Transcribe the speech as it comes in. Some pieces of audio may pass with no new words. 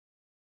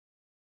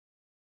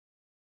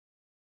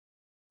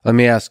Let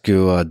me ask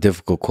you a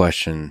difficult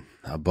question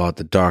about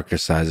the darker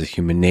sides of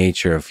human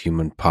nature, of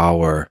human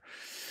power,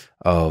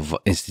 of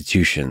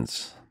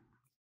institutions.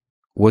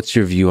 What's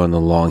your view on the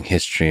long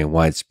history and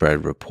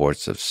widespread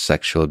reports of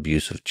sexual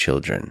abuse of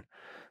children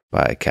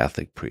by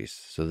Catholic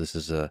priests? So this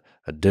is a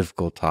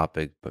difficult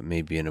topic, but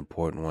maybe an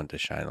important one to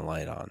shine a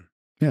light on.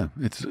 Yeah,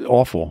 it's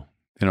awful,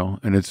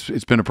 and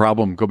it's been a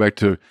problem. Go back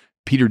to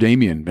Peter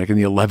Damian back in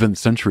the 11th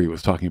century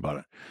was talking about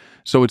it.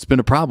 So it's been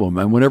a problem.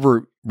 And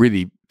whenever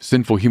really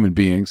sinful human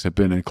beings have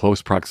been in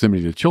close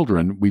proximity to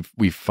children,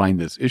 we find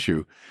this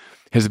issue.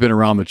 Has it been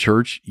around the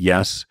church?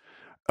 Yes.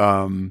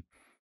 Has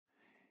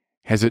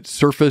it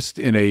surfaced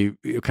in a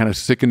kind of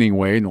sickening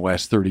way in the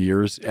last 30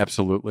 years?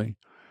 Absolutely.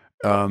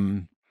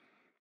 I'm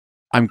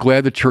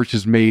glad the church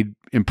has made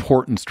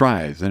important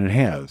strides, and it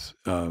has.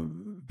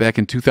 Back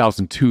in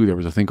 2002, there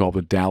was a thing called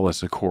the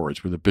Dallas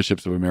Accords, where the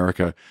bishops of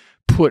America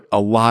put a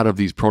lot of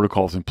these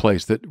protocols in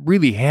place that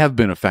really have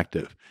been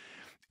effective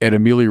at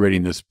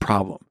ameliorating this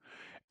problem.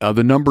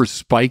 The numbers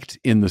spiked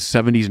in the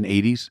 70s and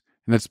 80s,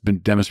 and that's been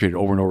demonstrated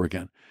over and over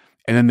again.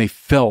 And then they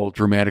fell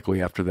dramatically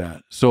after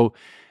that. So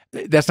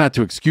that's not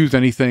to excuse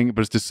anything,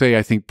 but it's to say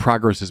I think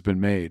progress has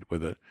been made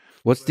with it.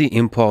 What's the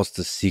impulse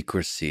to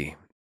secrecy?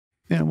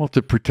 Yeah, well,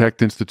 to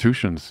protect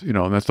institutions,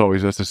 and that's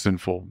a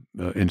sinful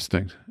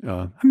instinct.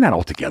 Not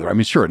altogether. I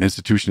mean, sure, an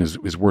institution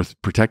is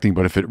worth protecting,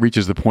 but if it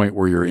reaches the point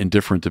where you're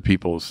indifferent to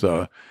people's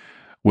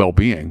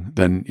well-being,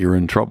 then you're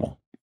in trouble.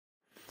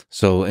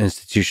 So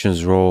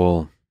institutions'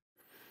 role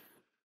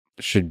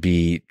should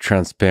be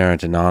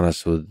transparent and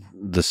honest with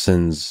the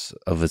sins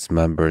of its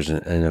members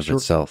and of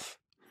itself.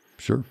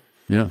 Sure.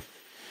 Yeah.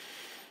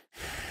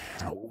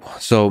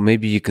 So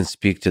maybe you can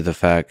speak to the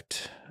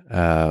fact,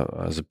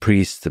 as a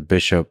priest, a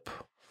bishop,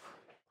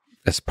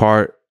 as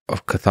part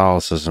of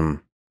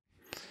Catholicism,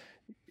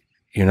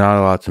 you're not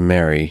allowed to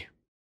marry.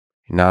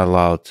 You're not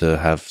allowed to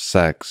have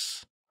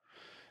sex.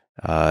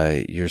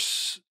 You're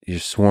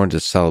sworn to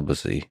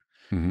celibacy.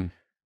 Mm-hmm.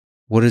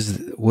 What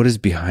is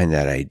behind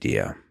that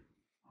idea?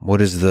 What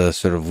is the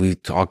sort of, we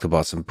talked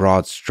about some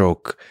broad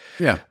stroke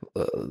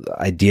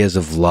ideas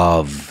of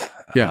love.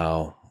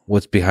 Yeah.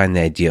 What's behind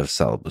the idea of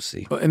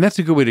celibacy? And that's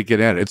a good way to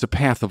get at it. It's a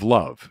path of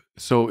love.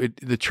 So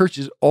the church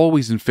is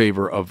always in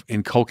favor of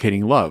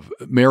inculcating love.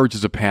 Marriage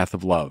is a path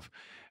of love,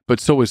 but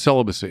so is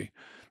celibacy.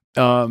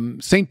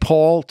 St.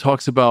 Paul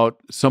talks about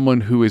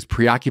someone who is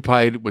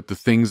preoccupied with the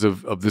things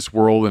of this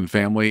world and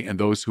family, and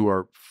those who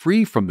are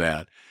free from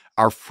that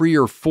are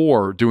freer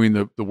for doing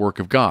the work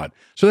of God.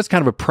 So that's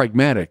kind of a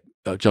pragmatic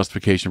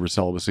justification for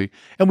celibacy.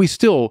 And we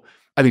still,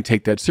 I think,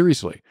 take that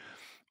seriously.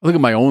 Look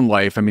at my own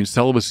life. I mean,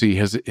 celibacy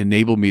has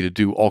enabled me to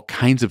do all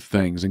kinds of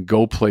things and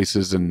go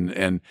places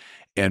and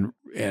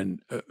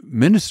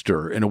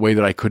minister in a way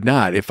that I could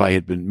not if I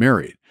had been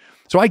married.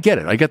 So I get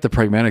it. I get the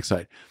pragmatic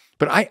side.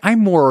 But I'm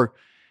more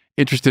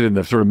interested in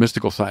the sort of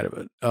mystical side of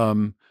it.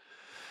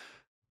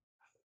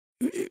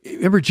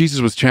 Remember, Jesus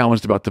was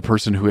challenged about the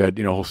person who had,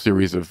 a whole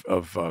series of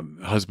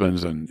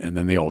husbands, and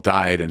then they all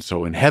died. And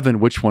so in heaven,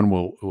 which one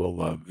will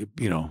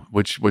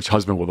which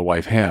husband will the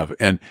wife have?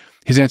 And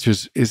his answer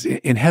is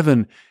in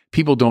heaven,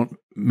 people don't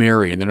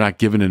marry and they're not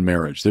given in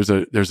marriage. There's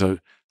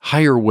a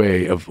higher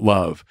way of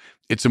love.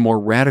 It's a more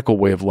radical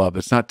way of love.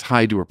 It's not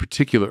tied to a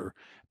particular,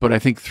 but I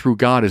think through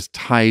God is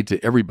tied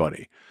to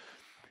everybody.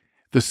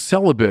 The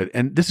celibate,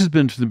 and this has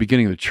been from the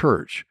beginning of the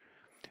church,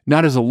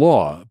 not as a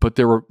law, but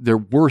there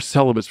were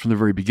celibates from the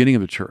very beginning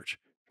of the church,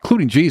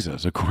 including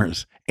Jesus, of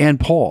course, and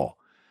Paul.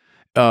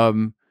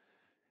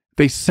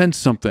 They sense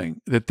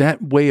something,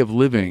 that way of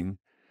living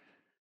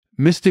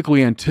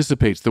mystically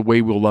anticipates the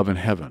way we'll love in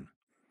heaven.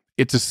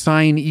 It's a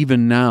sign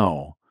even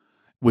now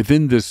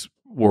within this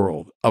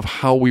world of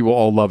how we will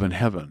all love in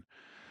heaven.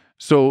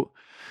 So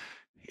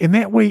in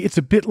that way, it's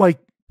a bit like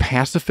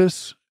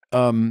pacifists.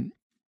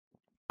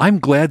 I'm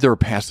glad there are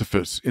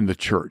pacifists in the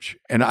church.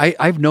 And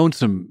I've known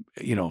some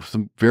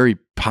very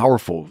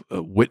powerful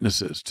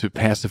witnesses to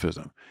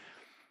pacifism.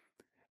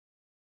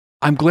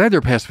 I'm glad they're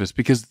pacifists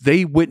because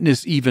they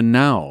witness even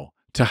now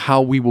to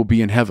how we will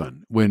be in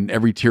heaven when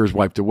every tear is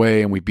wiped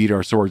away and we beat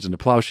our swords into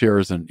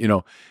plowshares, and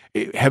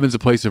heaven's a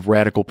place of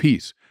radical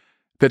peace.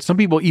 That some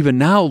people even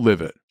now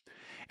live it.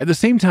 At the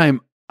same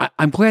time,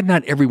 I'm glad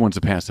not everyone's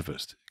a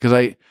pacifist,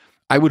 because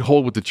I would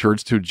hold with the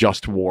church to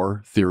just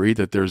war theory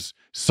that there's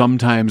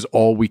sometimes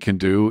all we can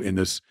do in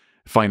this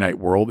finite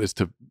world is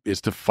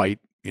to fight,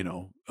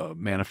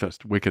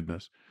 manifest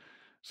wickedness.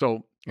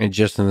 So, and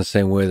just in the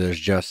same way, there's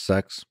just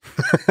sex.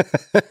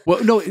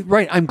 Well, no,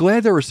 right. I'm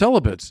glad there are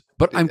celibates,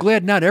 but I'm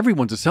glad not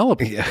everyone's a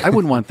celibate. Yeah. I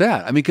wouldn't want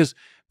that. I mean,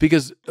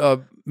 because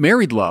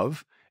married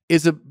love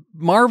is a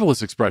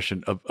marvelous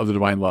expression of the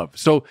divine love.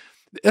 So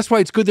that's why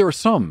it's good there are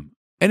some,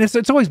 and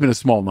it's always been a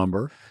small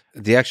number.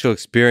 The actual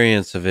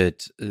experience of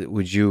it,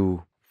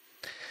 the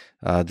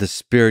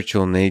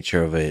spiritual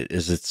nature of it,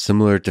 is it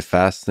similar to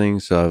fasting?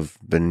 So I've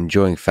been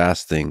enjoying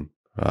fasting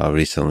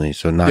recently,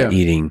 so not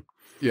eating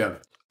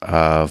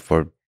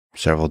for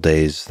several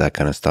days, that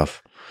kind of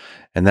stuff.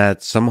 And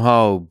that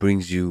somehow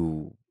brings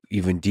you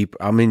even deeper.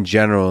 I'm in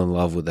general in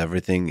love with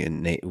everything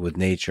and with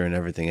nature and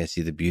everything. I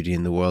see the beauty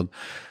in the world,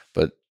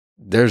 but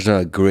there's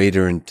a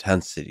greater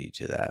intensity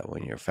to that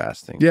when you're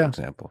fasting, for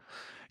example.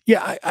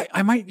 Yeah,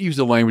 I might use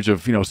the language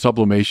of,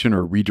 sublimation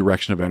or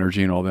redirection of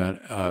energy and all that.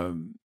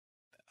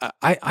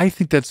 I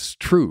think that's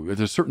true. There's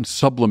a certain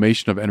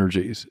sublimation of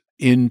energies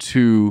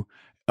into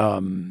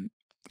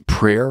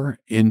prayer,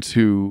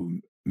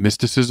 into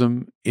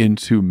mysticism,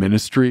 into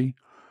ministry,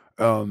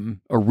 a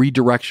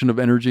redirection of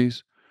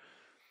energies.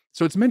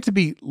 So it's meant to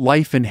be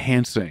life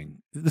enhancing.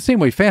 The same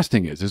way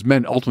fasting is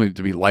meant ultimately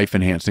to be life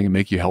enhancing and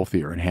make you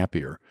healthier and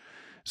happier.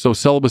 So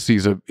celibacy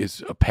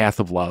is a path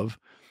of love.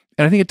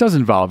 And I think it does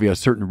involve a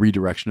certain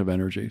redirection of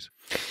energies.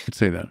 I'd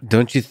say that.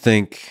 Do you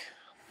think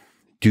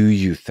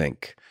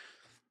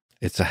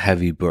it's a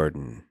heavy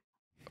burden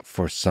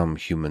for some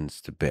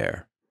humans to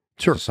bear?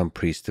 Sure. For some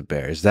priests to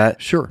bear. Is that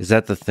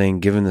the thing,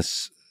 given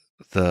this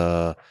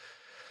the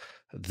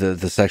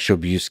sexual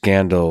abuse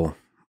scandal,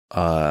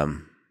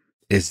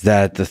 is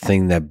that the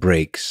thing that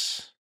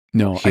breaks?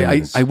 No,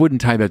 I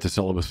wouldn't tie that to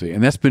celibacy.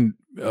 And that's been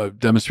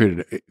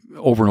demonstrated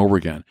over and over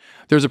again.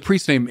 There's a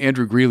priest named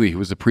Andrew Greeley, who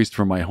was a priest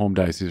from my home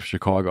diocese of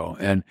Chicago.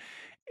 And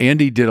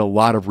Andy did a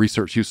lot of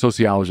research. He was a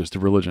sociologist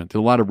of religion, did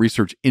a lot of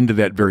research into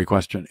that very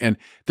question. And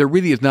there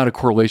really is not a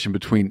correlation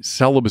between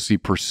celibacy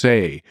per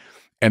se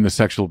and the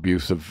sexual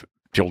abuse of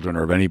children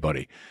or of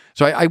anybody.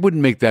 So I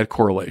wouldn't make that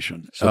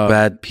correlation. So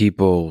bad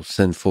people,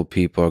 sinful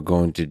people are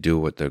going to do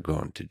what they're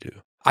going to do.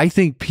 I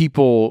think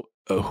people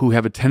who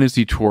have a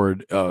tendency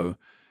toward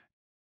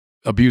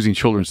abusing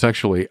children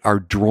sexually are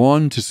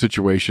drawn to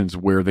situations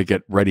where they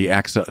get ready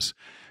access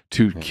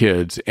to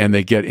kids and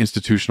they get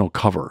institutional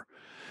cover.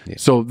 Yeah.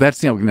 So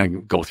that's, we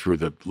can go through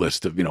the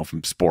list of,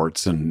 from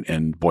sports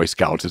and Boy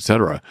Scouts, et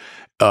cetera.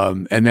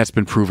 And that's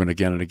been proven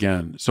again and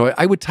again. So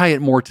I would tie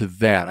it more to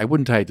that. I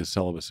wouldn't tie it to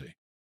celibacy.